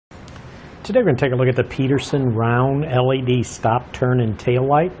Today we're going to take a look at the Peterson round LED stop, turn, and tail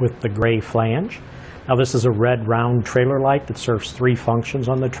light with the gray flange. Now this is a red round trailer light that serves three functions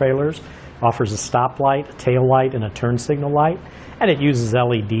on the trailers. Offers a stoplight, a tail light, and a turn signal light. And it uses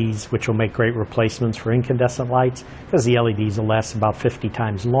LEDs, which will make great replacements for incandescent lights because the LEDs will last about 50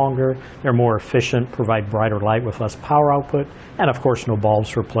 times longer. They're more efficient, provide brighter light with less power output, and of course no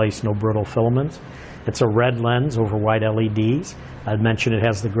bulbs replaced, no brittle filaments. It's a red lens over white LEDs. I mentioned it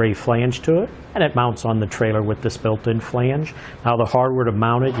has the gray flange to it, and it mounts on the trailer with this built-in flange. Now the hardware to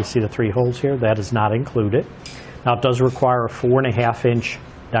mount it, you see the three holes here, that is not included. Now it does require a 4.5-inch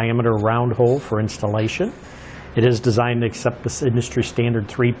diameter round hole for installation. It is designed to accept this industry standard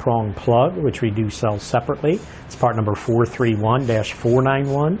three-prong plug, which we do sell separately. It's part number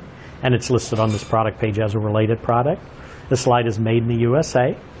 431-491, and it's listed on this product page as a related product. This light is made in the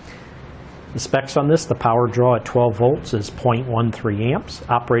USA. The specs on this, the power draw at 12 volts is 0.13 amps.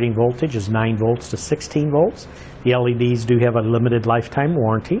 Operating voltage is 9 volts to 16 volts. The LEDs do have a limited lifetime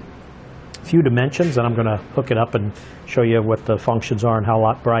warranty. A few dimensions, and I'm going to hook it up and show you what the functions are and how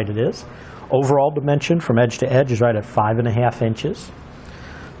bright it is. Overall dimension from edge to edge is right at 5.5 inches.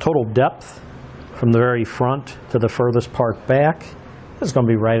 Total depth from the very front to the furthest part back is going to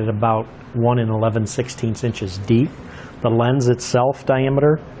be right at about 1 11/16 inches deep. The lens itself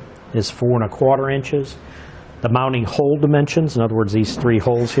diameter is 4.25 inches. The mounting hole dimensions, in other words these three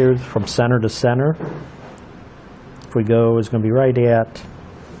holes here from center to center, if we go, is going to be right at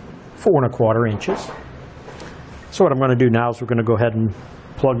 4.25 inches. So what I'm going to do now is we're going to go ahead and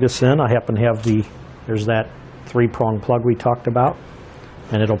plug this in. I happen to have there's that three-prong plug we talked about,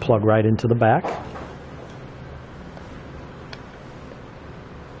 and it'll plug right into the back.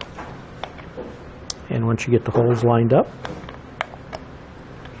 And once you get the holes lined up,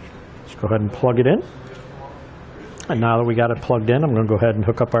 just go ahead and plug it in. And now that we got it plugged in, I'm going to go ahead and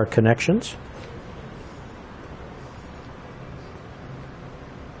hook up our connections.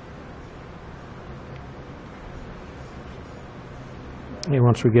 And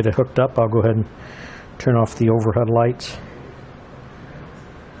once we get it hooked up, I'll go ahead and turn off the overhead lights.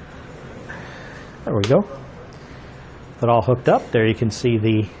 There we go. With it all hooked up, there you can see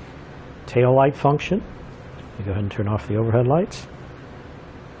the tail light function. You go ahead and turn off the overhead lights.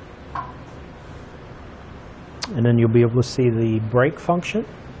 And then you'll be able to see the brake function.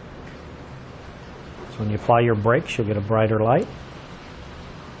 So when you apply your brakes, you'll get a brighter light.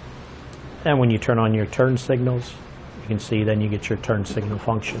 And when you turn on your turn signals, you can see then you get your turn signal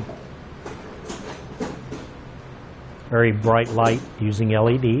function. Very bright light using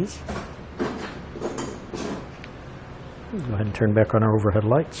LEDs. Go ahead and turn back on our overhead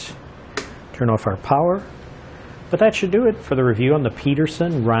lights. Turn off our power. But that should do it for the review on the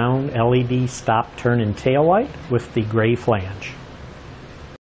Peterson round LED stop, turn, and tail light with the gray flange.